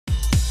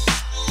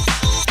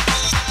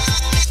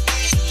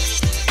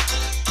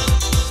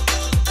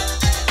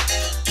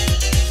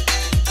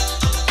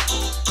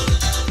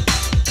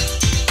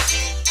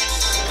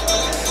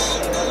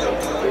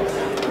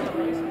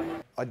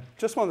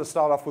just wanted to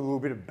start off with a little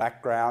bit of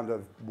background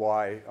of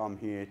why I'm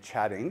here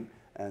chatting,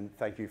 and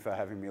thank you for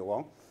having me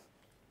along.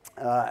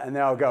 And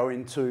then I'll go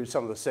into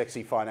some of the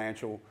sexy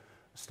financial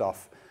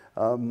stuff.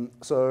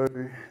 So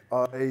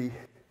I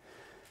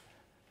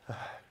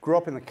grew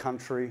up in the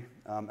country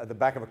at the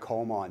back of a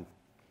coal mine,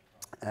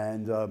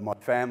 and my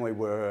family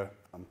were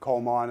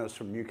coal miners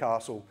from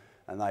Newcastle,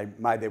 and they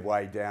made their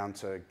way down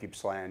to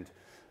Gippsland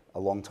a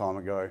long time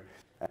ago,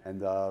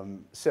 and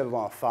settled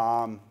on a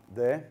farm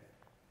there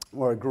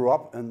where I grew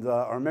up. And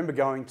I remember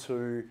going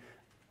to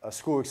a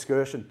school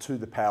excursion to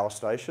the power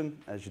station,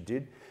 as you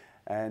did,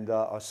 and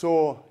I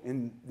saw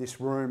in this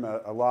room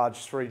a large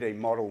 3D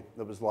model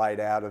that was laid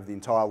out of the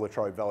entire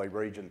Latrobe Valley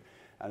region,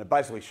 and it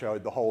basically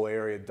showed the whole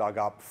area dug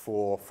up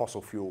for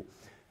fossil fuel.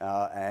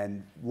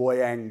 And Loy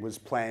Yang was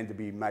planned to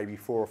be maybe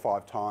 4 or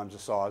 5 times the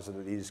size that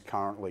it is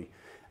currently.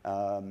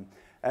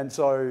 And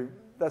so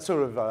that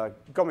sort of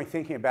got me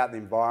thinking about the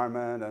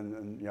environment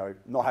and you know,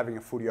 not having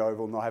a footy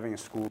oval, not having a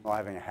school, not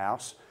having a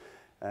house,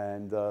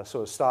 and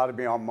sort of started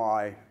me on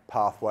my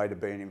pathway to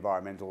be an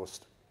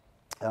environmentalist.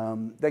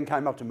 Then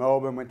came up to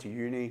Melbourne, went to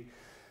uni,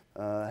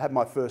 had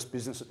my first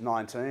business at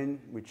 19,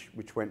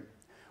 which went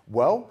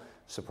well,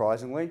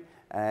 surprisingly,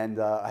 and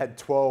I had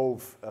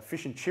 12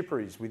 fish and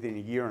chipperies within a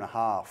year and a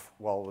half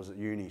while I was at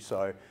uni,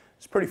 so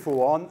it's pretty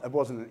full on. It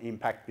wasn't an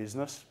impact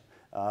business,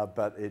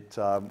 but it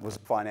was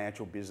a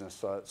financial business,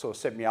 so it sort of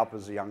set me up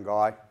as a young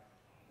guy.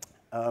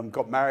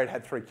 Got married,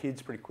 had 3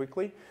 kids pretty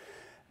quickly,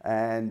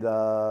 and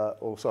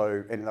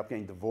also ended up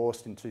getting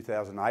divorced in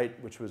 2008,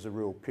 which was a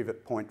real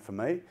pivot point for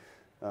me.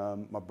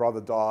 My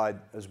brother died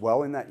as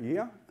well in that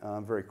year,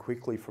 very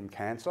quickly from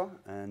cancer,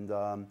 and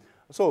I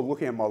was sort of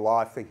looking at my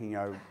life thinking, you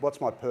know,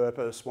 what's my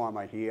purpose, why am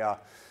I here?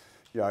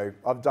 You know,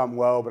 I've done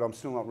well, but I'm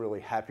still not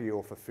really happy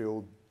or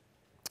fulfilled.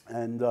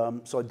 And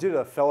so I did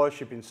a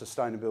fellowship in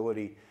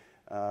sustainability,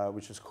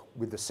 which was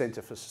with the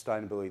Centre for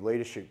Sustainability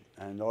Leadership,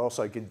 and I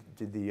also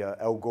did the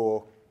Al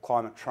Gore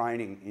climate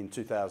training in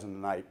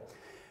 2008.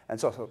 And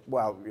so I thought,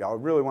 wow, you know, I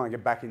really want to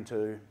get back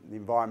into the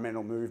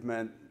environmental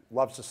movement,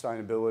 love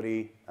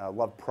sustainability,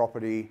 love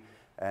property,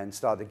 and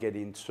started to get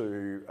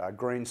into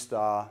Green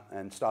Star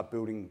and start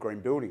building green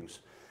buildings.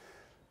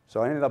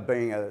 So I ended up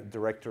being a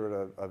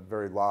director at a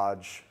very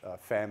large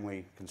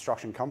family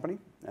construction company,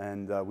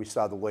 and we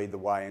started to lead the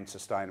way in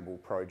sustainable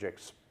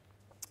projects.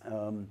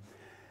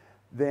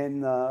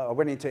 Then I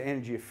went into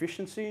energy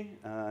efficiency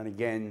and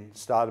again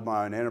started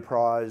my own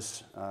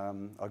enterprise.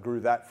 I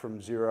grew that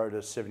from 0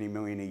 to 70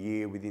 million a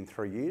year within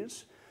 3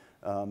 years,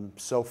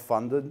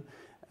 self-funded,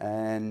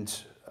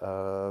 and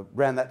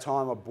around that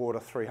time I bought a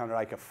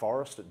 300-acre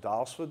forest at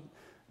Daylesford,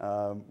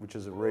 which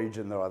is a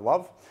region that I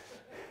love,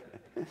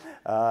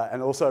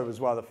 and also was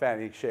one of the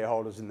founding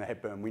shareholders in the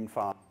Hepburn Wind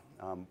Farm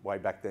way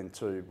back then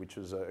too, which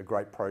was a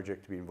great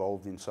project to be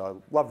involved in. So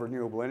I love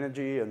renewable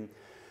energy, and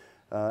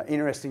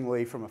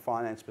interestingly, from a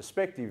finance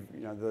perspective,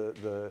 you know,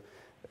 the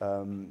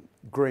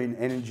green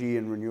energy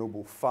and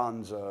renewable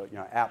funds are, you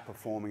know,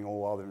 outperforming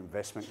all other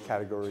investment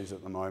categories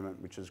at the moment,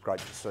 which is great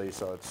to see.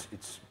 So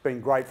it's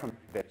been great from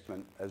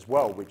investment as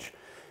well, which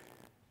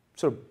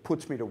sort of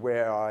puts me to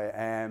where I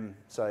am,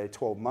 say,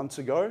 12 months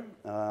ago.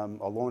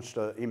 I launched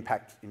an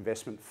impact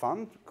investment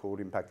fund called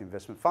Impact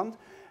Investment Fund,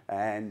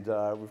 and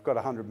we've got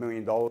 $100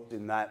 million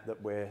in that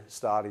we're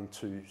starting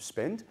to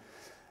spend.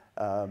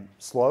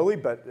 Slowly,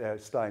 but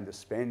starting to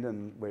spend,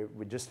 and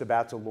we're just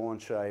about to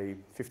launch a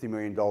 $50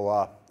 million,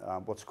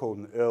 what's called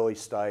an early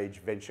stage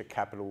venture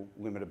capital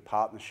limited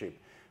partnership,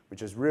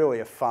 which is really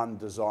a fund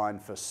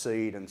designed for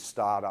seed and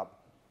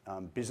startup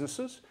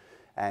businesses,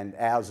 and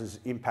ours is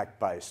impact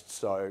based.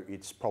 So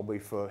it's probably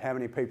for how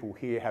many people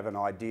here have an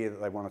idea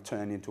that they want to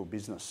turn into a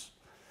business?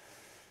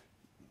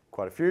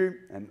 Quite a few,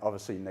 and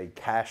obviously you need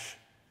cash,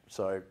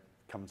 so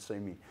come and see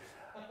me.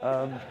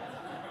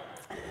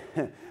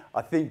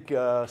 I think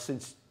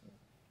since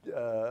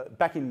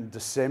back in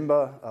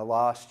December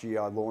last year,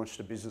 I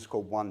launched a business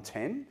called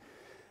 110,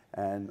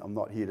 and I'm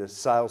not here to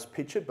sales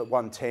pitch it, but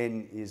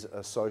 110 is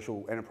a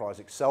social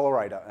enterprise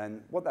accelerator.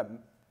 And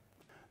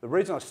the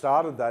reason I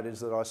started that is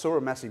that I saw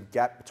a massive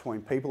gap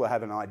between people that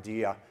have an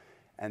idea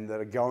and that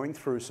are going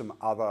through some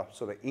other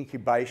sort of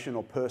incubation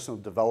or personal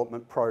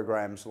development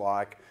programs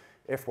like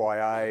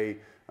FYA,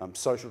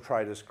 Social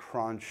Traders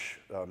Crunch,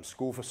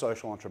 School for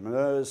Social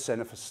Entrepreneurs,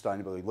 Centre for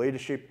Sustainability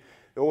Leadership.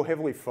 They're all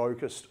heavily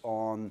focused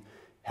on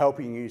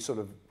helping you sort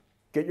of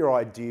get your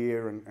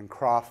idea and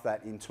craft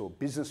that into a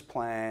business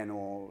plan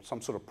or some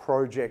sort of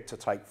project to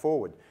take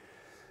forward.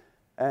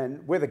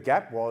 And where the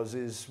gap was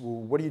is, well,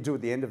 what do you do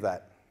at the end of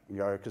that? You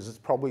know, because it's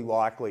probably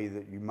likely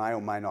that you may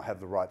or may not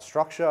have the right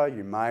structure,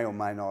 you may or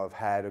may not have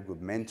had a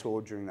good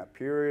mentor during that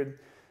period,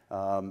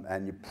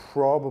 and you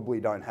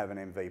probably don't have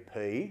an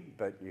MVP,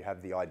 but you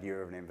have the idea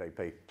of an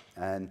MVP.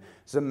 And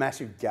there's a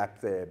massive gap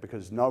there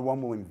because no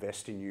one will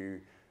invest in you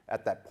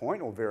at that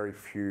point, or very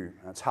few.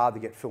 And it's hard to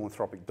get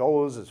philanthropic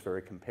dollars, it's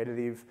very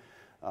competitive.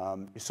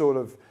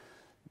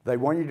 They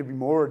want you to be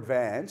more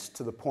advanced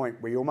to the point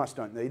where you almost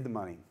don't need the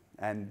money.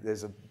 And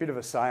there's a bit of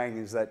a saying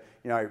is that,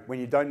 you know, when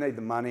you don't need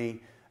the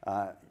money,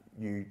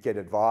 you get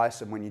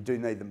advice, and when you do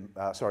need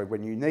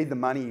when you need the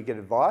money, you get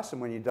advice,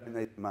 and when you don't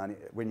need the money,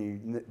 when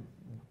you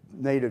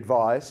need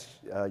advice,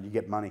 you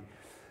get money.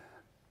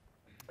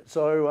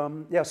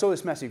 So yeah, I saw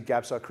this massive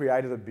gap, so I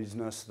created a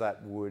business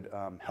that would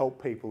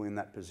help people in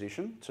that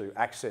position to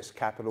access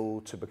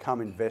capital, to become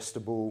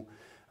investable,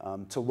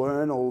 to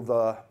learn all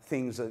the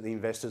things that the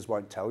investors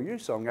won't tell you.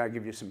 So I'm going to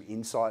give you some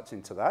insights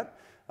into that.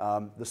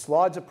 The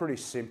slides are pretty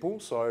simple,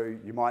 so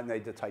you might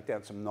need to take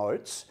down some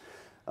notes.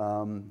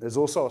 There's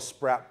also a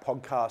Sprout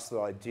podcast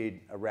that I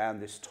did around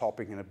this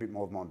topic and a bit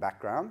more of my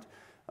background.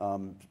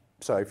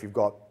 So if you've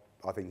got,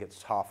 I think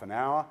it's half an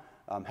hour,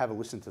 have a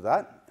listen to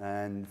that.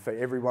 And for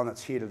everyone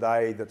that's here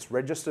today that's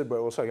registered,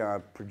 we're also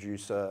going to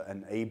produce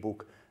an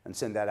ebook and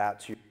send that out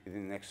to you in the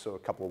next sort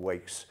of couple of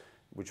weeks,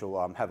 which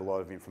will have a lot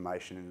of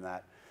information in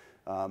that.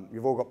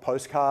 You've all got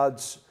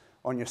postcards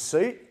on your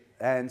seat.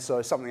 And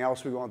so something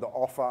else we wanted to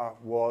offer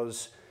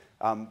was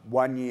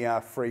 1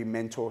 year free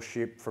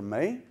mentorship from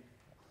me,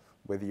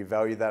 whether you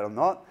value that or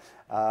not.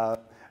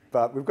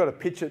 But we've got a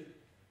pitch it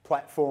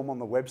platform on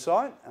the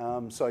website.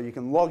 So you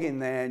can log in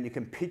there and you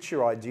can pitch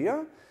your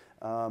idea.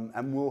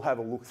 And we'll have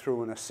a look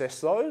through and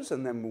assess those,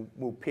 and then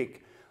we'll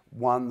pick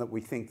one that we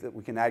think that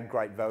we can add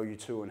great value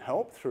to and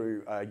help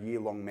through a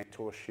year-long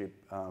mentorship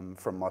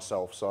from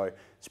myself. So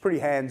it's pretty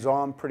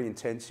hands-on, pretty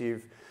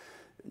intensive.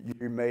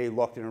 You, me,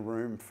 locked in a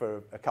room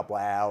for a couple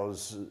of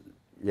hours,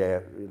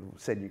 yeah, it'll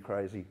send you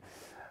crazy.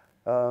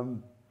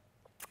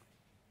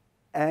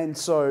 And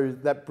so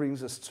that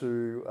brings us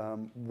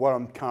to what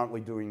I'm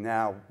currently doing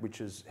now,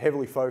 which is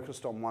heavily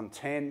focused on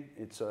 110.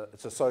 It's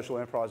a social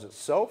enterprise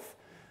itself.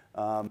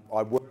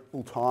 I work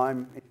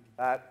full-time in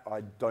that.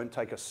 I don't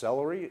take a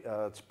salary.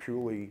 It's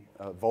purely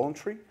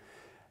voluntary.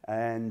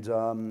 And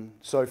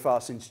so far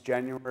since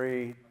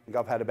January, I think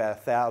I've had about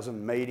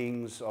 1,000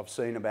 meetings. I've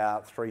seen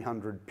about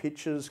 300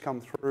 pitches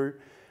come through.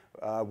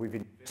 We've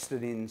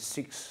invested in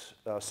 6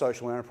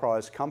 social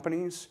enterprise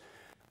companies.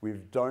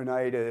 We've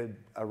donated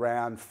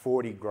around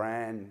 40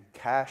 grand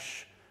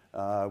cash.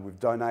 We've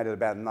donated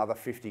about another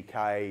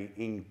 50K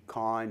in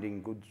kind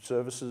in good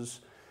services.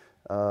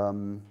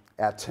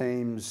 Our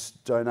teams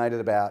donated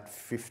about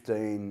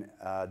 15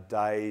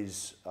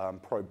 days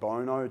pro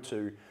bono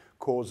to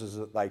causes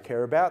that they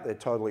care about. They're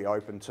totally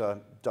open to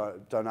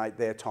donate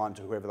their time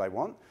to whoever they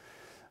want.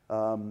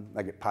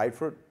 They get paid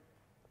for it.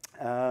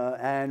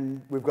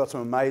 And we've got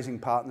some amazing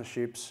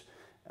partnerships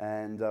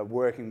and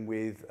working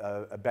with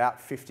about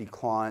 50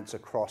 clients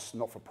across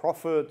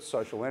not-for-profit,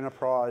 social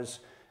enterprise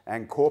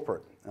and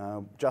corporate.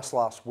 Just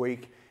last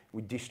week,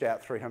 we dished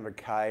out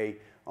 300K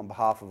on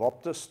behalf of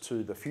Optus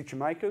to the Future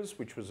Makers,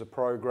 which was a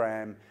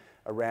program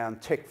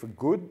around tech for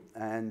good.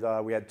 And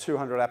we had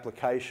 200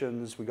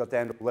 applications. We got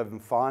down to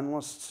 11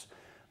 finalists.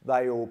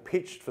 They all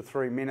pitched for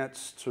 3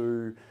 minutes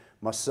to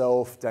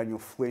myself, Daniel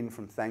Flynn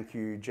from Thank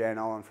You, Jan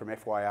Owen from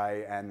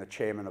FYA, and the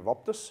chairman of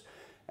Optus.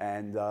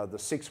 And the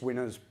 6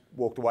 winners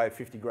walked away with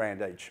 50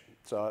 grand each.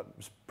 So it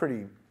was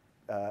pretty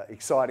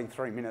exciting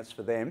 3 minutes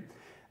for them.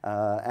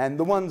 And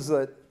the ones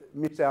that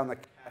missed out on the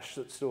cash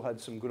that still had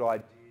some good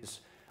ideas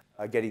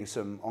are getting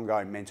some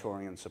ongoing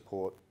mentoring and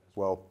support as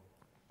well.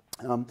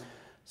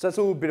 So that's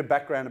a little bit of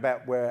background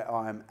about where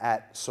I'm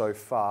at so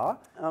far.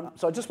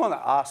 So I just want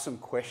to ask some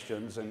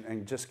questions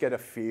and just get a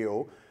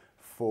feel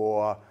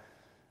for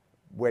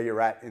where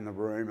you're at in the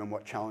room and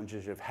what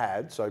challenges you've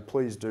had. So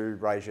please do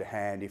raise your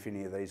hand if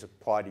any of these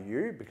apply to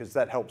you, because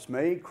that helps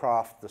me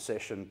craft the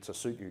session to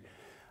suit you.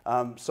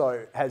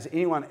 So has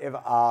anyone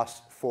ever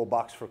asked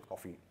 $4 for a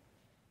coffee?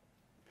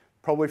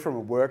 Probably from a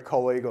work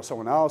colleague or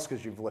someone else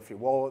because you've left your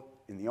wallet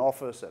in the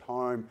office, at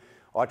home.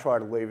 I try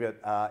to leave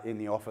it in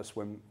the office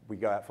when we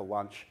go out for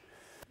lunch.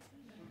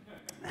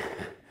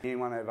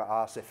 Anyone ever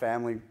asked their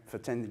family for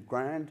 10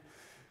 grand?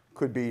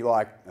 Could be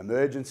like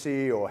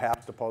emergency or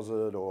house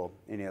deposit or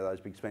any of those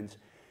big spends.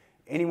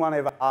 Anyone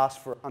ever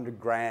asked for 100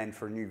 grand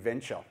for a new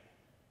venture?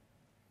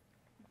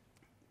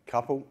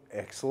 Couple,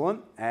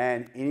 excellent.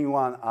 And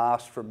anyone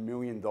asked for $1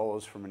 million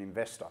from an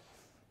investor?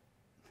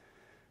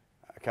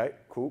 Okay,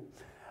 cool.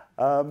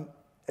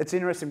 It's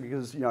interesting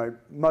because, you know,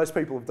 most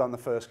people have done the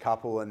first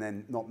couple and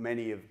then not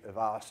many have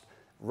asked.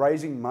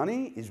 Raising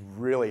money is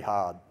really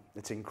hard.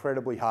 It's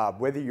incredibly hard.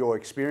 Whether you're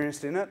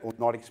experienced in it or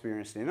not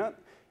experienced in it,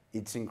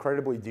 it's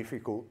incredibly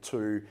difficult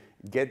to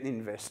get an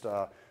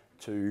investor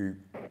to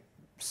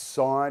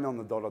sign on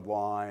the dotted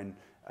line,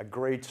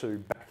 agree to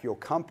back your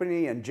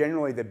company, and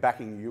generally they're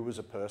backing you as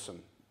a person.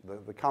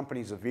 The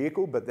company's a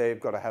vehicle, but they've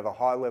got to have a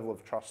high level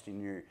of trust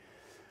in you.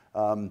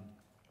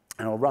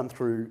 And I'll run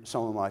through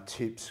some of my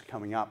tips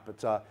coming up,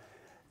 but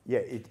yeah,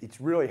 it's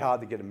really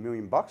hard to get $1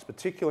 million,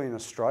 particularly in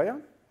Australia.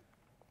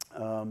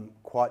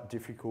 Quite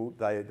difficult.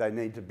 They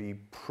need to be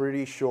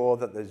pretty sure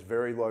that there's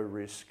very low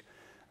risk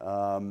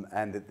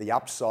and that the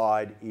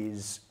upside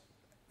is,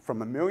 from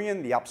 $1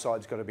 million, the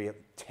upside's got to be at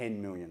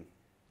 10 million.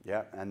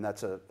 Yeah, and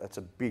that's a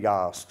big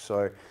ask.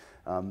 So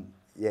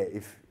yeah,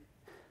 if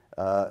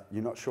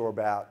you're not sure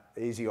about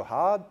easy or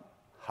hard,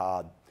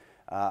 hard.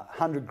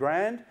 100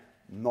 grand,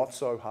 not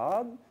so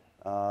hard.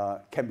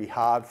 Can be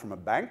hard from a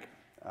bank.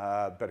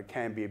 but it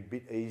can be a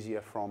bit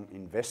easier from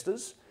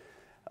investors.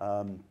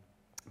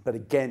 But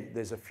again,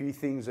 there's a few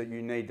things that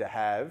you need to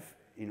have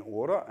in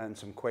order and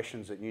some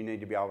questions that you need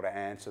to be able to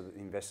answer that the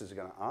investors are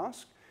going to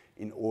ask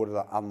in order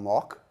to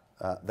unlock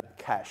that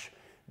cash.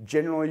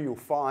 Generally, you'll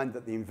find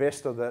that the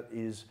investor that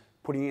is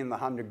putting in the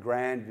 100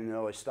 grand in an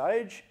early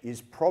stage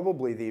is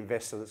probably the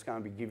investor that's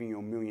going to be giving you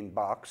 $1 million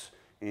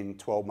in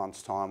 12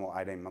 months' time or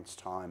 18 months'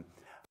 time.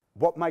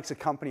 What makes a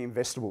company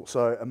investable?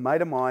 So a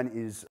mate of mine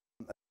is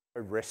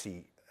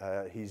Ressi.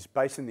 He's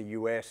based in the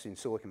US in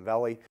Silicon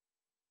Valley.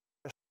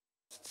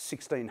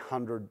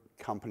 1,600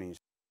 companies,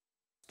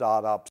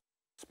 startups,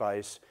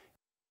 space,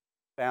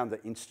 found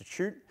the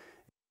institute,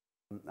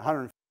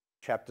 150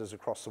 chapters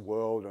across the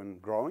world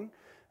and growing.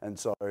 And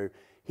so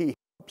he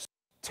helps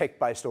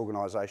tech-based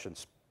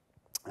organisations.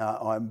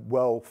 I'm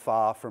well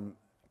far from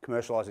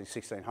commercialising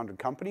 1,600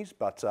 companies,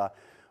 but I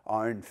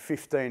own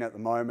 15 at the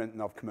moment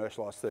and I've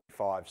commercialised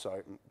 35,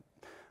 so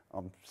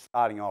I'm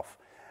starting off.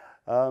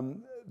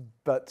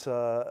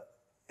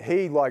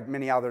 He, like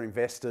many other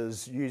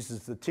investors,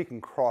 uses the tick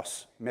and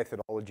cross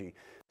methodology.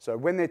 So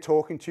when they're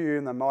talking to you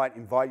and they might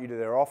invite you to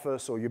their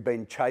office or you've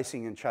been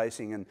chasing,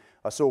 and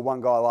I saw one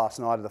guy last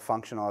night at the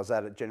function I was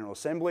at General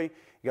Assembly.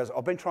 He goes,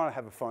 I've been trying to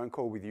have a phone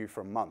call with you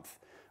for a month.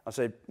 I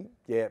said,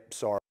 yeah,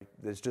 sorry,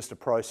 there's just a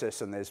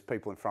process and there's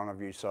people in front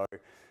of you. So,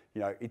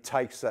 it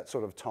takes that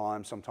sort of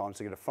time sometimes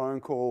to get a phone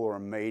call or a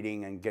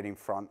meeting and get in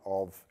front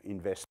of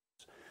investors.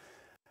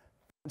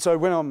 So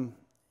when I'm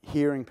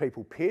hearing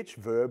people pitch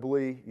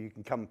verbally, you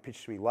can come and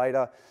pitch to me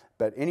later,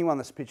 but anyone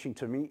that's pitching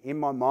to me, in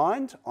my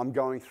mind, I'm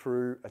going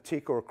through a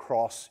tick or a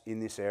cross in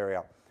this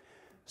area.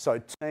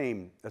 So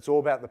team, it's all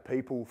about the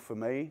people for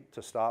me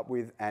to start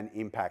with and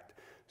impact.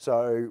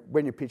 So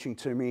when you're pitching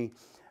to me,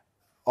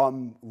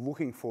 I'm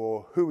looking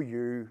for who are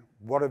you,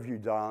 what have you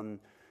done,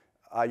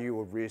 are you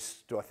a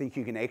risk, do I think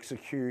you can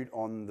execute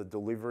on the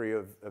delivery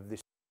of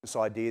this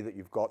idea that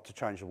you've got to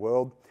change the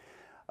world?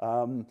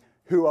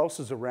 Who else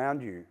is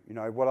around you?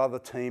 What other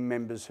team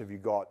members have you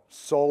got?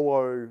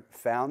 Solo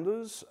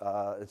founders,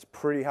 it's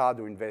pretty hard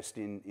to invest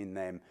in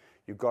them.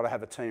 You've got to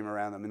have a team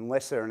around them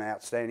unless they're an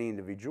outstanding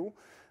individual.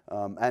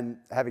 And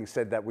having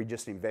said that, we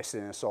just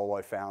invested in a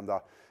solo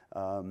founder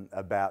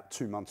about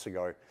 2 months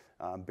ago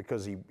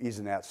because he is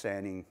an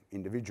outstanding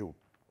individual.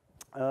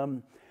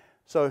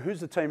 So who's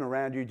the team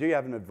around you? Do you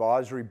have an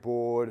advisory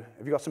board?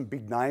 Have you got some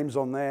big names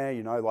on there?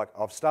 Like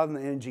I've started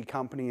an energy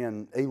company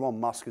and Elon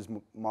Musk is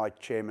my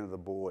chairman of the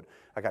board.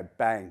 Okay,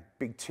 bang,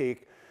 big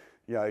tick.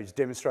 He's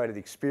demonstrated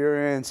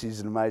experience. He's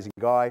an amazing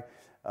guy.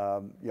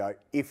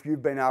 If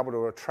you've been able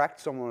to attract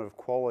someone of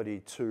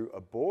quality to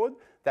a board,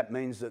 that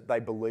means that they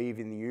believe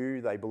in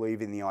you, they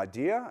believe in the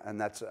idea,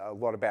 and that's a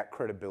lot about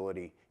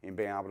credibility in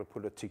being able to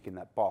put a tick in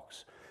that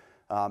box.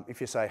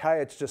 If you say,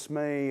 hey, it's just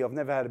me, I've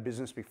never had a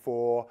business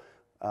before,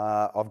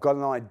 I've got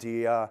an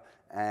idea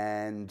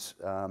and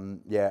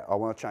yeah, I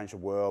want to change the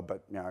world,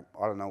 but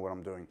I don't know what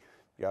I'm doing.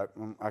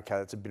 Okay,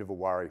 that's a bit of a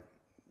worry.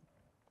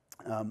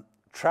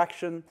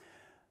 Traction.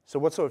 So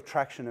what sort of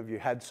traction have you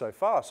had so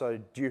far? So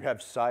do you have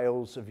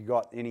sales? Have you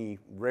got any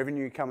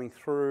revenue coming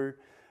through?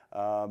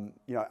 Do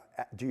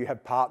you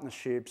have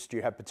partnerships? Do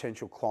you have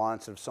potential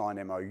clients that have signed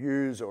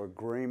MOUs or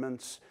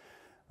agreements?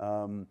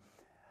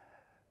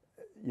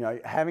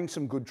 Having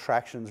some good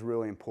traction is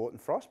really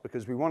important for us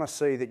because we want to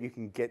see that you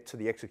can get to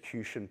the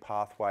execution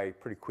pathway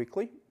pretty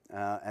quickly.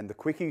 And the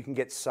quicker you can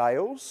get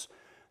sales,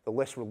 the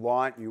less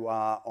reliant you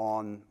are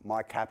on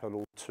my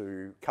capital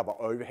to cover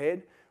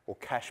overhead or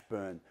cash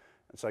burn.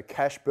 And so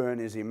cash burn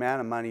is the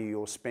amount of money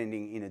you're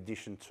spending in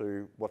addition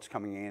to what's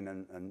coming in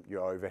and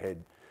your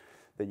overhead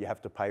that you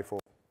have to pay for.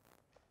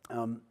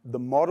 The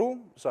model,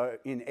 so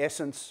in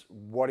essence,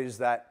 what is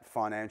that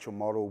financial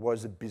model? What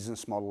is the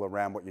business model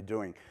around what you're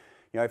doing?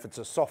 If it's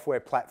a software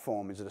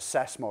platform, is it a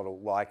SaaS model?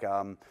 Like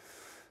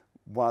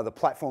one of the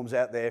platforms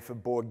out there for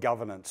board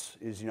governance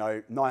is,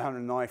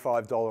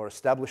 $995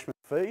 establishment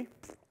fee.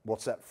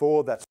 What's that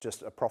for? That's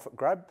just a profit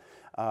grab.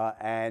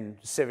 And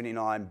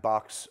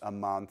 $79 a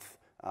month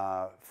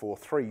for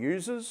 3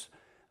 users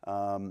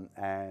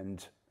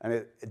and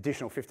an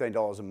additional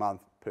 $15 a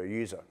month per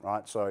user,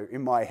 right? So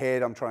in my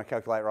head, I'm trying to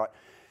calculate, right,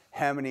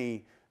 how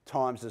many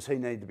times does he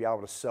need to be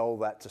able to sell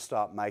that to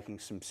start making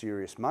some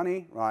serious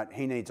money, right?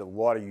 He needs a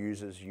lot of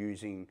users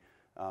using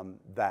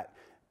that.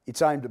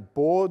 It's aimed at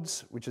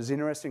boards, which is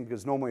interesting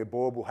because normally a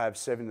board will have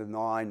 7 to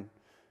 9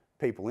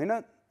 people in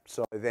it.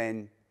 So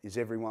then is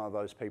every one of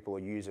those people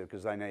a user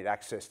because they need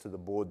access to the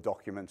board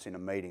documents in a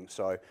meeting.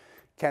 So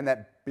can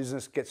that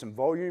business get some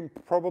volume?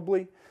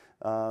 Probably.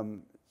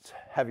 It's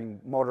having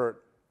moderate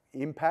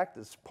impact.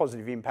 It's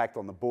positive impact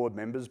on the board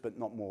members, but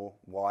not more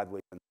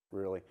widely than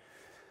really.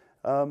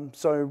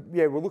 So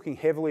yeah, we're looking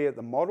heavily at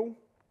the model.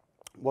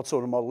 What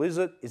sort of model is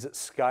it? Is it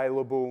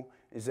scalable?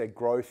 Is there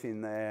growth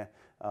in there?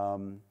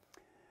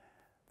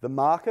 The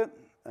market,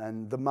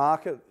 and the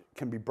market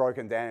can be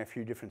broken down in a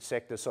few different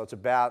sectors. So it's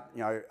about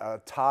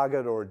a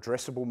target or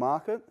addressable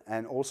market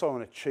and also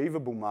an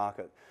achievable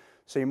market.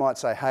 So you might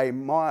say, hey,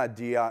 my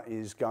idea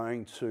is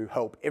going to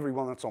help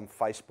everyone that's on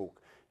Facebook.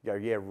 You go,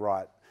 yeah,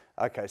 right.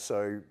 Okay,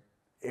 so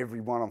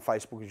everyone on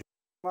Facebook is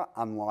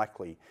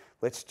unlikely.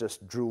 Let's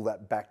just drill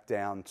that back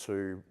down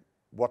to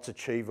what's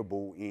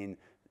achievable in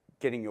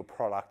getting your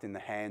product in the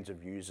hands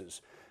of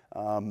users.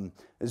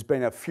 There's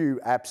been a few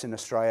apps in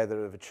Australia that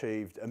have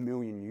achieved 1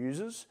 million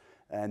users,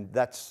 and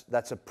that's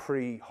a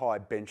pretty high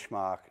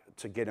benchmark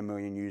to get 1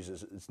 million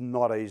users. It's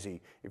not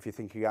easy. If you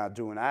think you're going to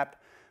do an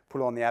app, put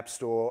it on the App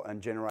Store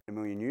and generate 1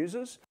 million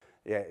users,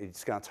 yeah,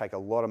 it's going to take a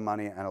lot of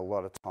money and a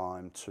lot of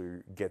time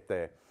to get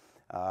there.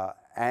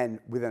 And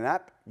with an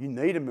app, you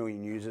need 1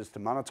 million users to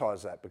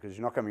monetize that, because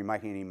you're not going to be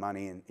making any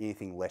money in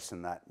anything less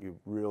than that. You'll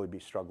really be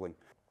struggling.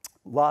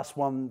 Last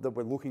one that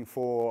we're looking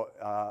for,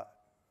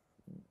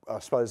 I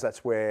suppose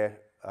that's where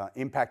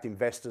impact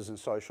investors and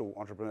social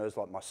entrepreneurs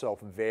like myself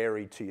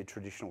vary to your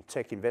traditional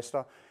tech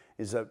investor,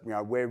 is that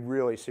we're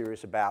really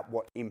serious about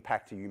what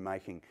impact are you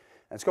making.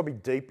 And it's got to be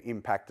deep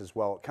impact as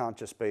well. It can't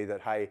just be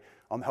that, hey,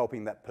 I'm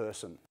helping that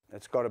person.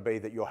 It's got to be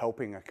that you're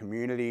helping a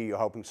community, you're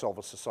helping solve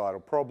a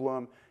societal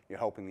problem, you're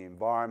helping the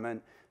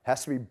environment. It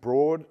has to be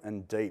broad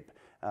and deep.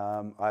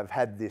 I've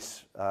had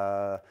this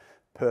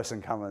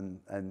person come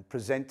and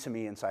present to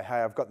me and say, hey,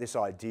 I've got this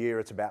idea.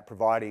 It's about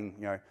providing,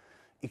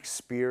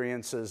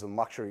 experiences and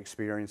luxury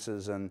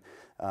experiences, and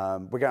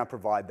we're going to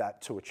provide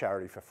that to a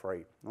charity for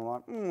free. And I'm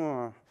like,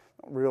 not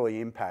really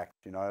impact.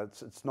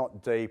 It's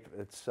not deep.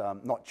 It's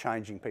not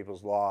changing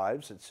people's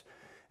lives.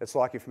 It's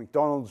like if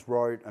McDonald's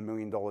wrote $1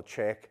 million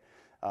check.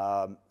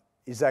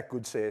 Is that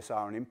good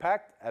CSR and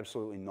impact?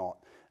 Absolutely not,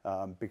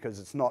 because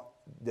it's not.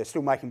 They're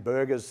still making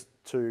burgers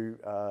to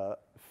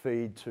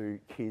feed to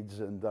kids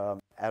and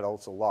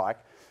adults alike.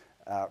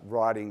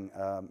 Writing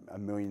 $1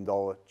 million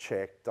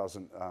check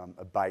doesn't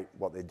abate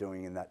what they're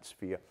doing in that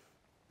sphere.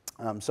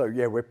 So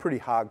yeah, we're pretty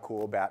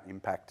hardcore about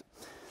impact.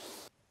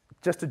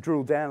 Just to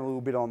drill down a little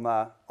bit on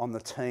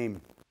the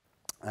team,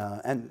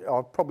 and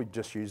I'll probably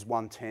just use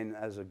 110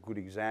 as a good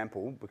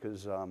example,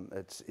 because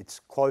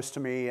it's close to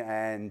me,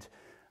 and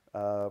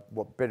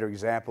what better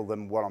example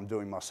than what I'm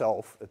doing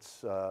myself?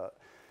 It's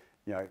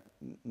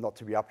not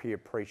to be up here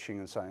preaching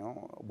and saying,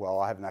 oh, well,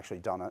 I haven't actually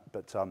done it,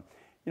 but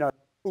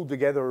pulled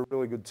together a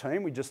really good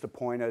team. We just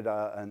appointed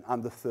an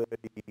under 30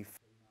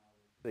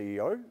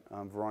 CEO,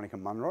 Veronica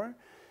Munro.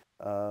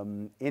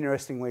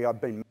 Interestingly,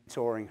 I've been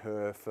mentoring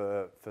her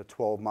for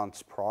 12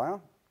 months prior,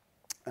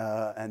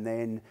 and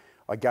then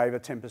I gave her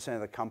 10%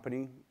 of the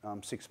company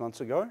 6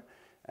 months ago,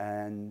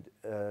 and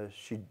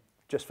she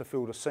just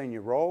fulfilled a senior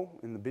role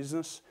in the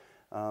business,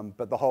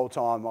 but the whole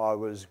time I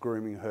was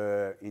grooming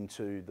her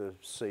into the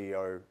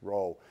CEO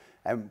role.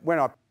 And when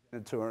I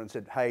presented to her and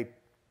said, hey,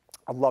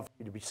 I'd love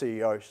you to be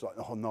CEO, she's like,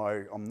 oh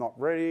no, I'm not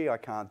ready, I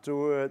can't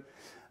do it.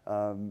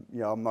 I'm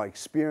not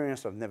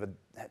experienced, I've never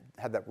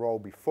had that role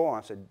before.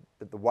 I said,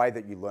 but the way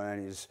that you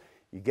learn is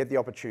you get the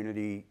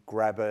opportunity,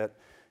 grab it,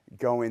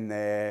 go in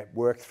there,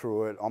 work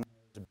through it. I'm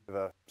a bit of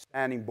a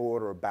standing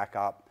board or a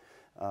backup.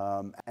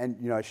 And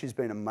she's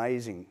been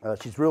amazing.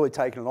 She's really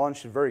taken it on.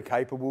 She's very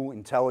capable,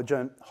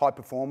 intelligent, high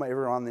performer.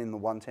 Everyone in the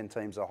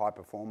 110 team's a high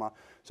performer,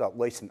 so at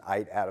least an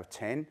 8 out of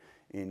 10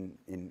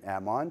 in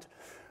our mind.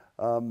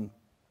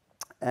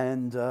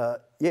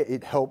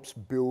 It helps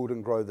build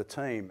and grow the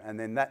team, and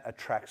then that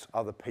attracts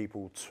other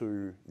people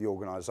to the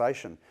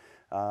organisation.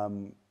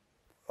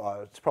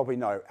 It's probably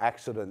no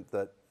accident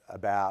that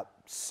about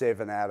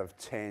 7 out of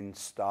 10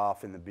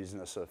 staff in the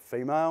business are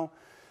female.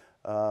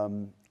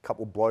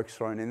 Couple of blokes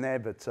thrown in there,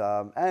 but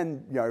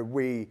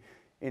we,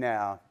 in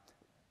our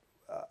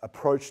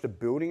approach to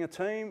building a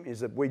team,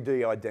 is that we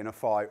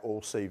de-identify all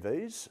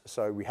CVs.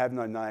 So we have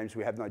no names,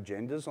 we have no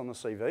genders on the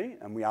CV,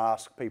 and we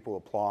ask people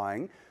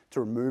applying to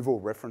remove all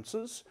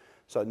references.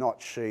 So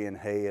not she and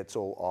he, it's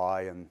all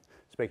I, and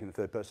speaking in the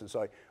third person.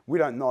 So we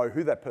don't know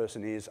who that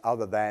person is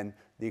other than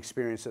the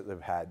experience that they've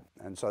had.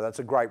 And so that's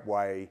a great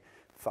way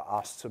for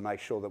us to make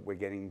sure that we're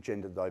getting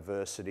gender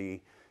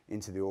diversity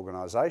into the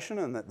organisation,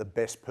 and that the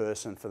best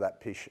person for that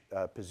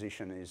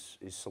position is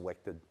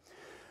selected.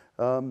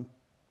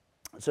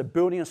 So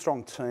building a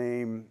strong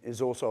team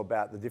is also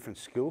about the different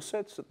skill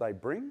sets that they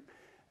bring,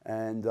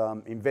 and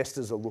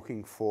investors are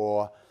looking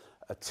for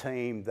a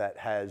team that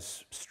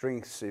has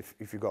strengths. If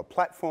you've got a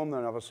platform,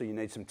 then obviously you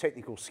need some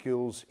technical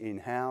skills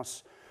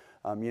in-house.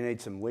 You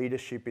need some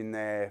leadership in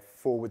there,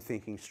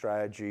 forward-thinking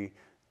strategy,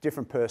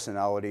 different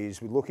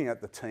personalities. We're looking at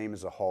the team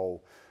as a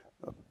whole.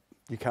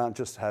 You can't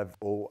just have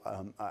all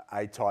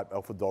A-type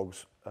alpha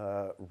dogs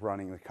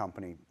running the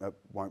company. That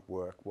won't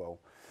work well.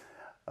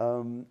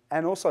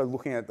 And also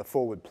looking at the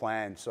forward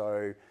plan.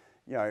 So,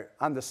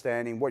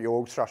 understanding what your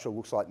org structure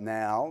looks like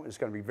now is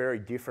going to be very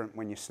different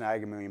when you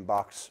snag $1 million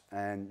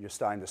and you're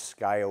starting to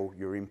scale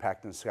your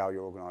impact and scale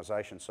your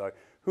organisation. So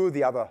who are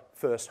the other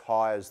first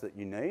hires that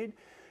you need?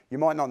 You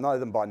might not know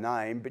them by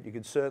name, but you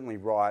could certainly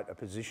write a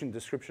position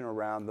description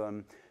around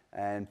them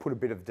and put a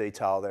bit of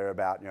detail there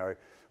about,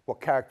 what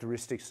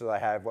characteristics do they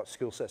have, what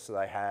skill sets do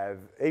they have,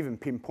 even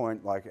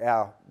pinpoint, like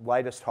our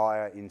latest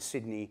hire in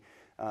Sydney,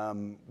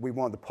 we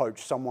wanted to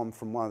poach someone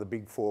from one of the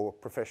big 4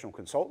 professional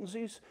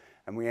consultancies,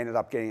 and we ended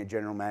up getting a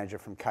general manager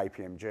from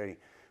KPMG,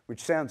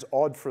 which sounds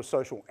odd for a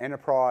social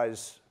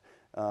enterprise.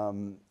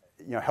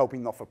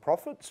 helping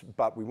not-for-profits,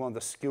 but we wanted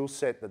the skill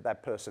set that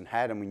that person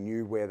had, and we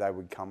knew where they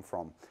would come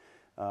from.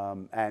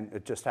 And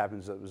it just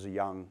happens that it was a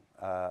young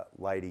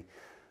lady.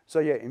 So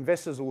yeah,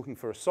 investors are looking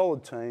for a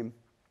solid team.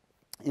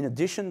 In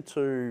addition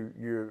to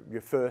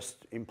your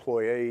first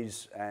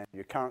employees and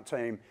your current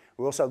team,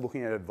 we're also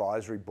looking at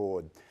advisory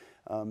board.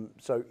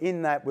 So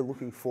in that, we're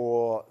looking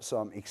for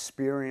some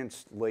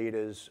experienced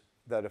leaders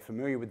that are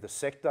familiar with the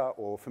sector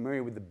or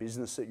familiar with the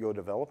business that you're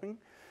developing,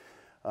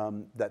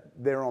 that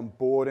they're on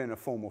board in a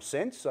formal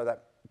sense. So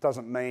that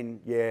doesn't mean,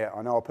 yeah,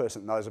 I know a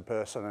person that knows a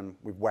person and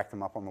we've whacked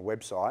them up on the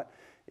website.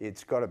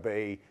 It's got to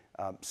be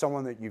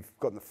someone that you've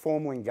gotten the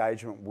formal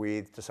engagement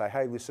with to say,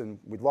 hey, listen,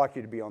 we'd like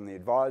you to be on the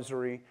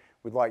advisory.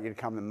 We'd like you to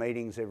come to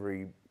meetings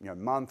every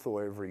month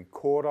or every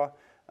quarter,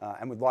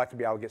 and we'd like to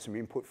be able to get some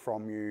input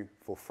from you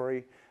for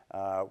free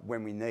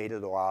when we need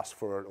it or ask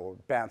for it or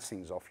bounce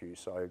things off you.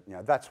 So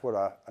that's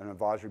what an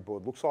advisory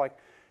board looks like.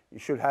 You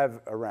should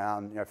have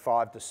around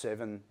 5 to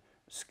 7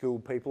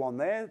 skilled people on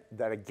there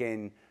that,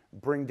 again,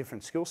 bring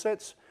different skill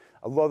sets.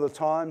 A lot of the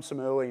time, some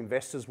early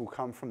investors will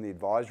come from the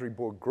advisory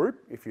board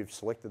group if you've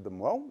selected them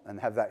well, and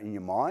have that in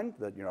your mind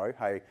that,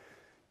 hey,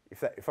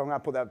 if I'm going to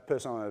put that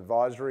person on an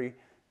advisory,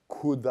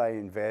 could they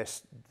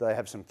invest? Do they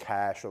have some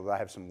cash or do they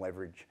have some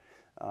leverage?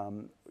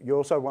 You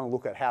also want to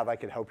look at how they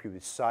could help you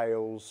with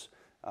sales,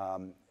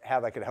 how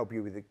they could help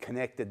you with a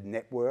connected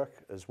network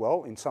as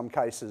well. In some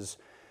cases,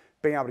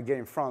 being able to get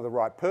in front of the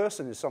right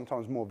person is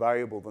sometimes more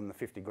valuable than the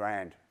 50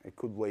 grand. It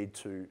could lead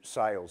to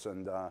sales.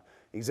 And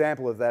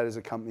example of that is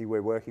a company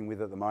we're working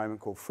with at the moment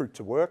called Fruit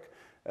to Work.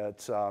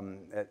 It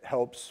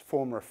helps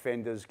former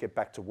offenders get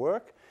back to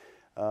work.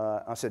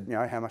 I said,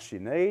 how much do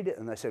you need?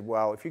 And they said,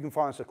 well, if you can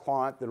find us a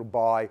client that'll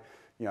buy,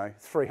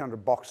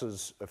 300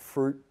 boxes of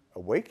fruit a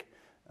week,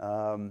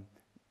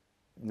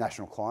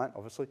 national client,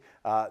 obviously,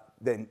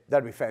 then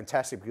that'd be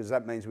fantastic because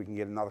that means we can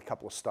get another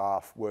couple of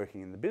staff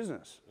working in the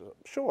business.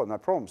 Sure, no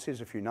problems.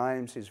 Here's a few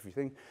names, here's a few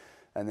things.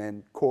 And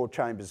then Core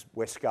Chambers,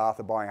 West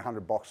Garth are buying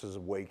 100 boxes a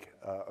week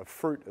of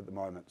fruit at the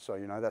moment. So,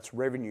 that's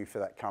revenue for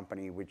that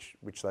company,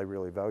 which they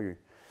really value.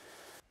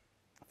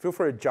 Feel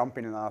free to jump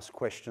in and ask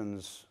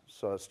questions,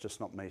 so it's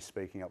just not me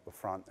speaking up the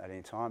front at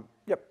any time.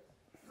 Yep.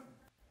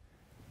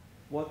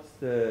 What's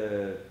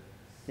the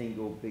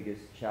single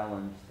biggest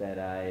challenge that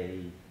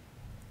a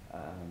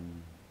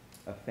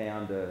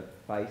founder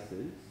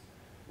faces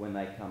when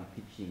they come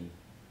pitching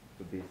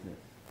for business?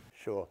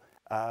 Sure.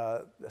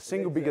 The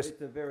single biggest...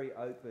 It's a very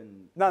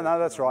open... No,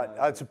 that's right.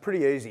 It's a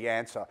pretty easy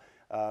answer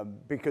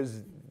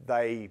because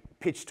they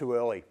pitch too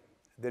early.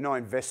 They're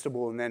not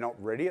investable and they're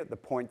not ready at the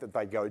point that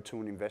they go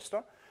to an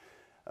investor.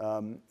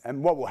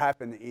 And what will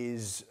happen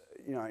is,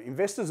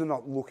 investors are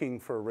not looking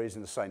for a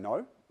reason to say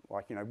no.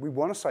 Like, we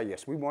want to say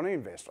yes, we want to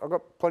invest. I've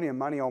got plenty of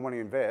money, I want to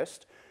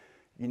invest.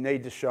 You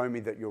need to show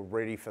me that you're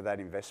ready for that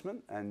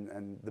investment.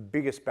 And the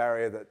biggest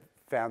barrier that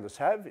founders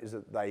have is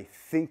that they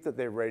think that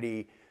they're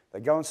ready. They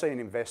go and see an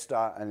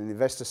investor and an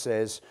investor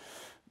says,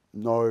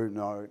 no,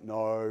 no,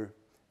 no.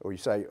 Or you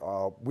say,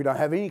 oh, we don't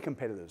have any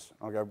competitors.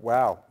 I go,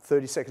 wow,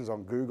 30 seconds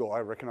on Google, I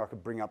reckon I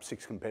could bring up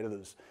 6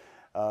 competitors.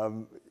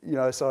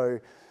 So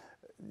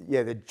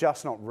yeah, they're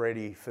just not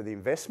ready for the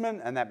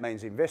investment, and that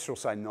means the investor will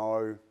say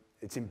no.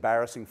 It's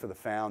embarrassing for the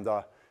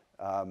founder.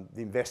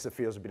 The investor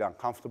feels a bit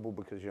uncomfortable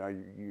because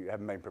you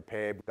haven't been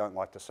prepared. We don't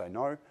like to say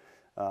no.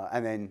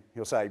 And then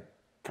he'll say,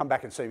 come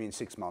back and see me in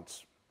 6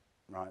 months.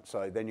 Right?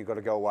 So then you've got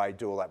to go away,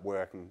 do all that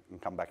work, and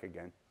come back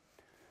again.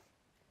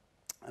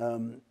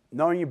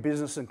 Knowing your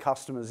business and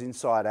customers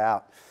inside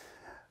out.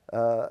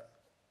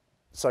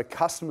 So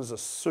customers are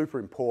super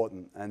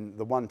important, and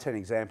the 110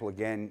 example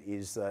again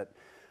is that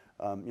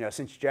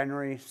since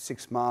January,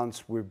 6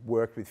 months, we've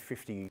worked with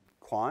 50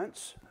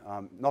 clients,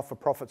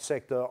 not-for-profit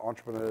sector,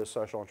 entrepreneurs,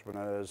 social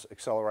entrepreneurs,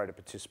 accelerator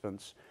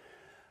participants.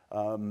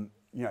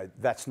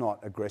 That's not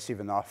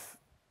aggressive enough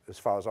as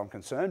far as I'm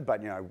concerned,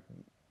 but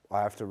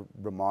I have to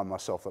remind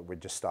myself that we're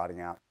just starting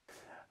out.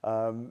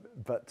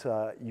 But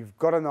you've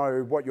got to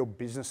know what your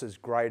business is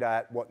great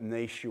at, what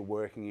niche you're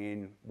working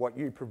in, what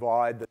you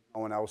provide that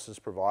no one else is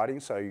providing,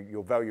 so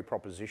your value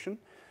proposition,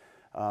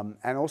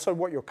 and also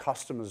what your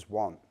customers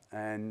want.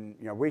 And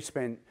we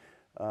spent,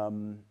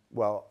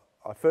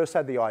 I first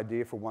had the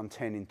idea for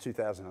 110 in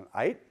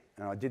 2008,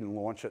 and I didn't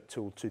launch it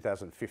till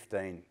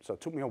 2015. So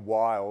it took me a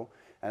while,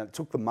 and it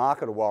took the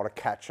market a while to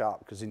catch up,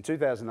 because in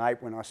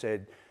 2008, when I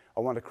said I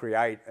want to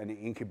create an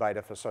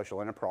incubator for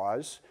social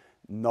enterprise,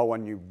 no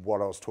one knew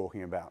what I was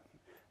talking about,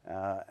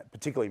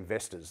 particularly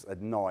investors. They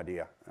had no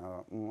idea.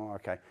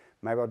 Okay,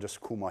 maybe I'll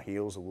just cool my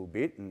heels a little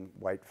bit and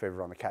wait for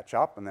everyone to catch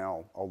up, and then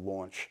I'll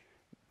launch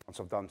once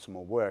I've done some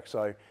more work.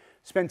 So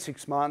spent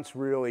 6 months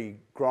really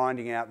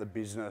grinding out the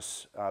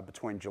business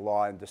between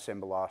July and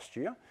December last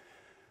year.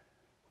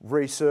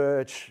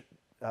 Research,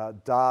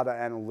 data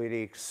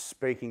analytics,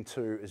 speaking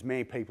to as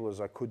many people as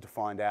I could to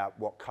find out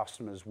what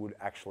customers would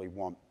actually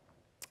want.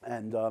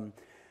 And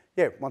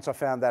once I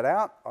found that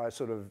out, I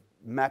sort of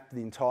mapped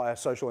the entire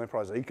social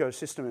enterprise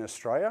ecosystem in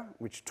Australia,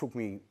 which took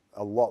me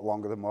a lot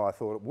longer than what I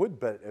thought it would,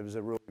 but it was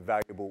a really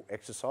valuable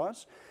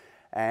exercise.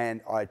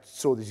 And I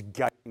saw this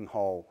gate gaping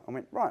hole. I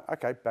went, right,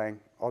 okay, bang.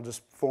 I'll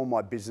just form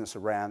my business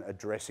around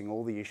addressing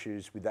all the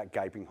issues with that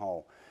gaping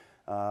hole.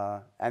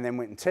 And then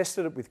went and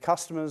tested it with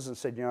customers and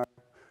said, you know,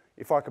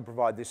 if I could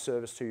provide this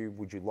service to you,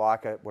 would you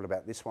like it? What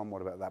about this one?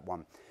 What about that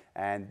one?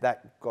 And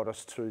that got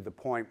us to the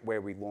point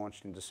where we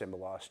launched in December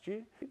last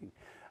year.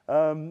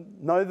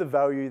 Know the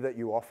value that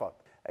you offer.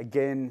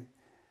 Again,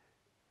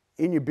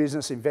 in your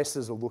business,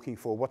 investors are looking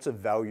for what's a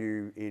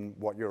value in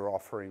what you're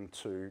offering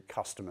to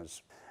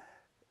customers.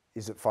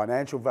 Is it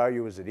financial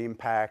value? Is it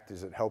impact?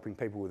 Is it helping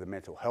people with a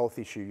mental health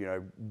issue? You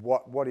know,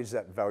 what is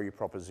that value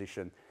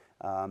proposition?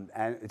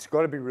 And it's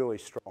got to be really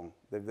strong.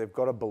 They've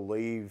got to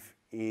believe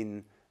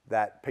in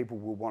that people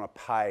will want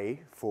to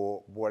pay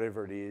for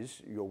whatever it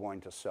is you're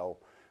wanting to sell.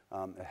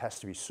 It has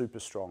to be super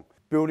strong.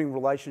 Building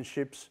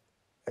relationships,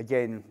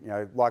 again, you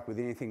know, like with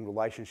anything,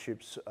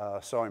 relationships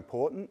are so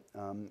important.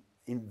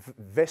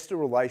 Investor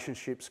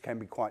relationships can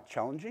be quite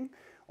challenging.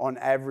 On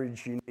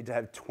average, you need to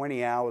have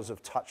 20 hours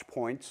of touch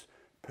points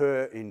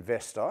per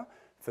investor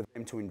for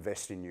them to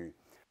invest in you.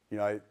 You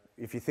know,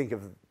 if you think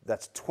of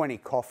that's 20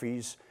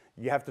 coffees,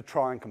 you have to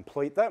try and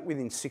complete that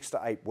within 6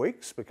 to 8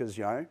 weeks because,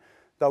 you know,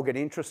 they'll get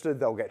interested,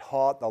 they'll get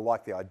hot, they'll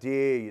like the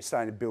idea, you're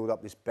starting to build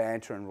up this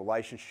banter and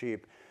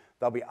relationship.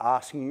 They'll be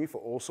asking you for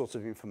all sorts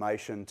of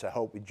information to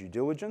help with due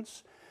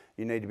diligence.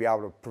 You need to be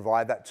able to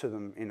provide that to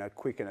them in a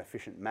quick and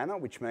efficient manner,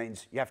 which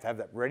means you have to have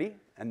that ready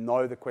and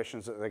know the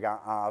questions that they're going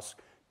to ask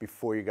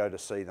before you go to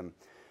see them.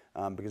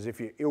 Because if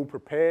you're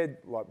ill-prepared,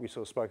 like we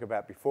sort of spoke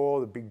about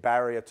before, the big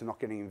barrier to not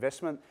getting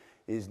investment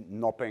is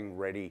not being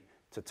ready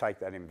to take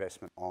that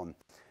investment on.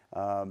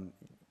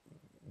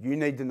 You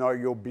need to know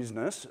your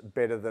business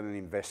better than an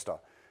investor.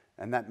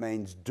 And that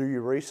means do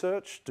your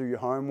research, do your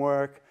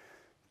homework,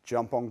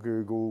 jump on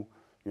Google,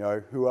 you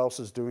know, who else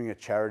is doing a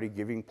charity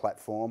giving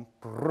platform,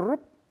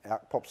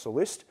 out pops the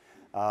list.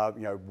 You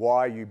know,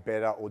 why are you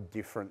better or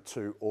different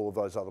to all of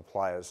those other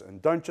players? And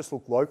don't just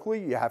look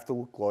locally, you have to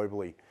look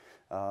globally.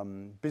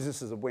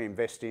 Businesses that we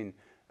invest in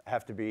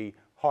have to be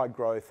high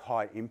growth,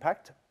 high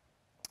impact.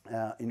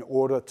 In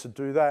order to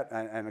do that,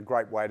 and a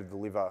great way to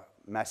deliver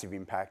massive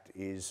impact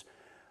is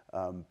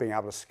being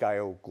able to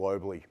scale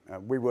globally.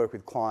 We work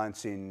with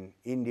clients in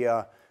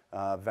India,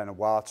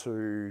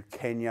 Vanuatu,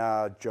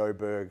 Kenya,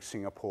 Joburg,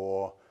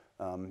 Singapore,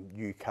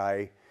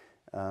 UK.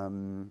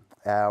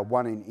 Our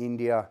one in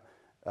India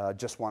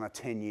just won a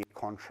 10-year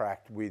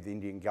contract with the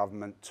Indian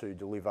government to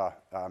deliver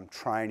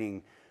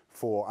training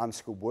for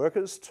unskilled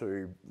workers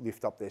to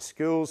lift up their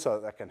skills so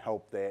that they can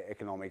help their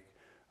economic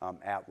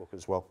outlook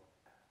as well.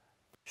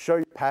 Show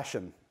your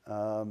passion.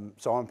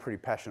 So I'm a pretty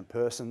passionate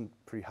person,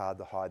 pretty hard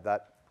to hide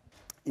that.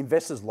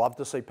 Investors love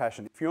to see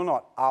passion. If you're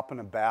not up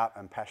and about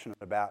and passionate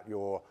about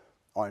your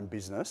own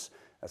business,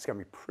 it's going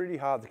to be pretty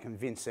hard to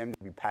convince them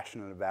to be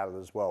passionate about it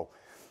as well.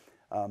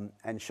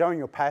 And showing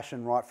your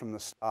passion right from the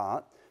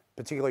start,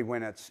 particularly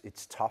when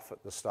it's tough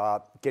at the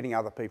start, getting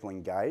other people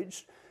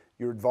engaged.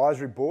 Your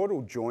advisory board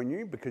will join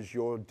you because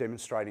you're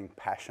demonstrating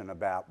passion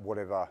about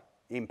whatever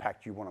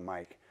impact you want to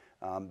make.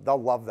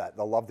 They'll love that.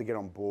 They'll love to get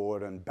on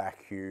board and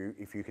back you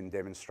if you can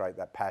demonstrate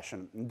that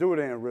passion and do it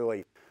in a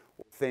really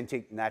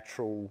authentic,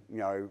 natural, you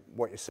know,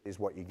 what you see is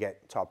what you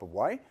get type of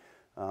way.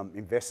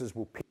 Investors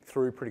will pick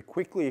through pretty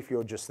quickly if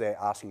you're just there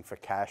asking for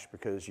cash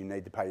because you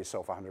need to pay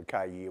yourself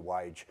 $100K a year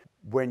wage.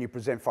 When you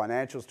present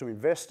financials to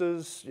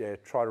investors, yeah,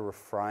 try to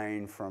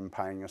refrain from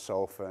paying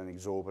yourself an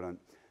exorbitant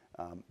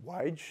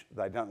wage.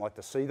 They don't like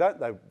to see that.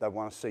 They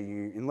want to see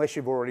you, unless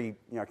you've already,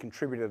 you know,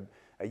 contributed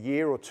a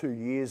year or 2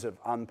 years of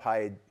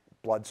unpaid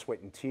blood, sweat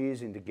and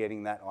tears into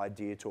getting that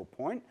idea to a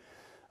point.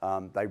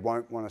 They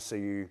won't want to see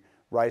you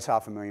raise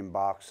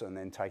 $500,000 and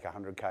then take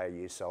 $100K a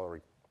year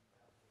salary.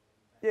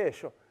 Yeah,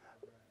 sure.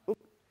 Look,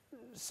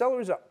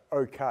 salaries are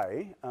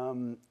okay.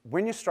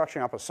 When you're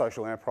structuring up a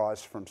social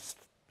enterprise from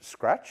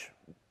scratch,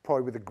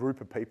 probably with a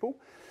group of people,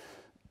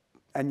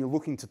 and you're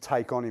looking to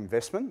take on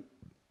investment,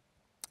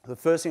 the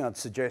first thing I'd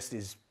suggest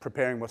is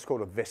preparing what's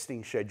called a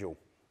vesting schedule.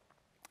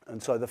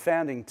 And so the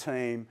founding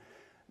team,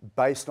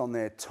 based on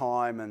their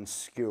time and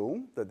skill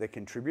that they're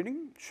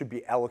contributing, should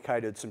be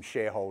allocated some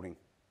shareholding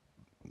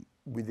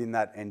within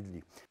that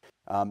entity.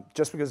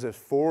 Just because there's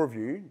 4 of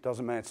you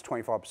doesn't mean it's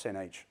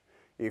 25% each.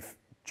 If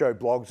Joe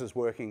Bloggs is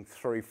working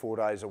 3-4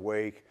 days a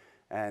week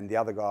and the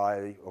other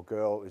guy or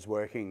girl is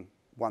working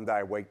 1 day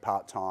a week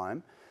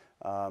part-time,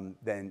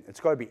 then it's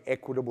got to be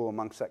equitable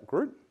amongst that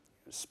group.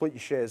 Split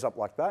your shares up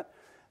like that.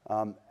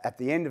 At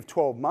the end of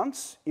 12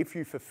 months, if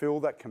you fulfill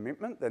that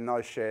commitment, then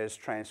those shares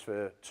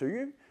transfer to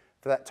you.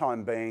 For that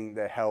time being,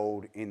 they're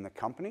held in the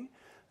company.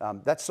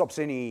 That stops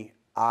any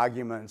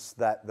arguments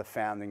that the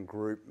founding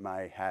group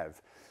may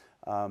have.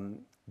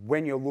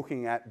 When you're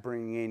looking at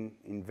bringing in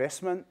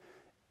investment,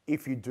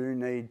 if you do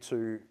need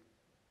to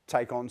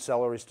take on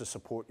salaries to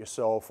support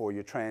yourself or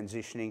you're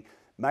transitioning,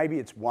 maybe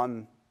it's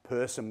one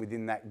person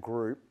within that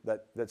group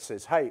that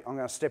says, hey, I'm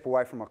going to step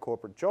away from my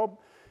corporate job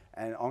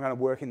and I'm going to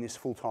work in this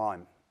full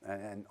time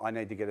and I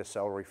need to get a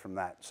salary from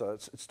that. So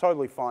it's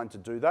totally fine to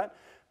do that.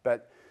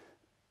 But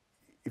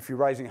if you're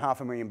raising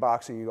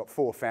 $500,000 and you've got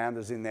 4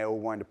 founders in there all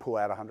wanting to pull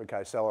out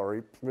 $100K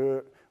salary,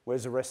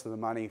 where's the rest of the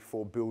money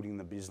for building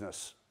the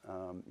business,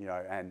 you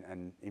know,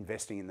 and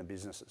investing in the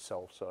business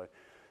itself. So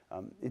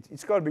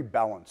it's got to be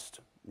balanced,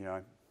 you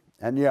know.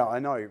 And yeah, I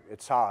know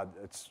it's hard.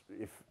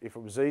 If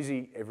it was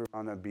easy,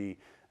 everyone would be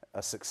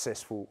a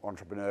successful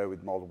entrepreneur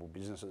with multiple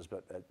businesses,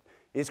 but it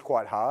is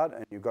quite hard,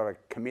 and you've got to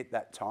commit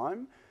that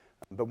time.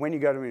 But when you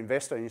go to an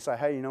investor and you say,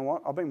 hey, you know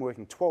what, I've been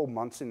working 12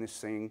 months in this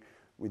thing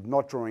with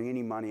not drawing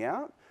any money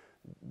out,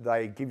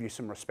 they give you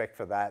some respect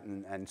for that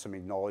and some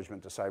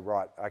acknowledgement to say,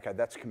 right, okay,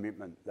 that's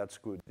commitment, that's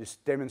good. This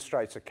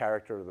demonstrates the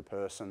character of the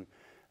person.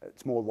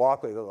 It's more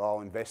likely that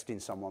they'll invest in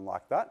someone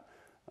like that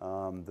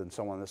than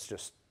someone that's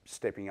just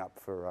stepping up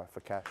for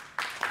cash.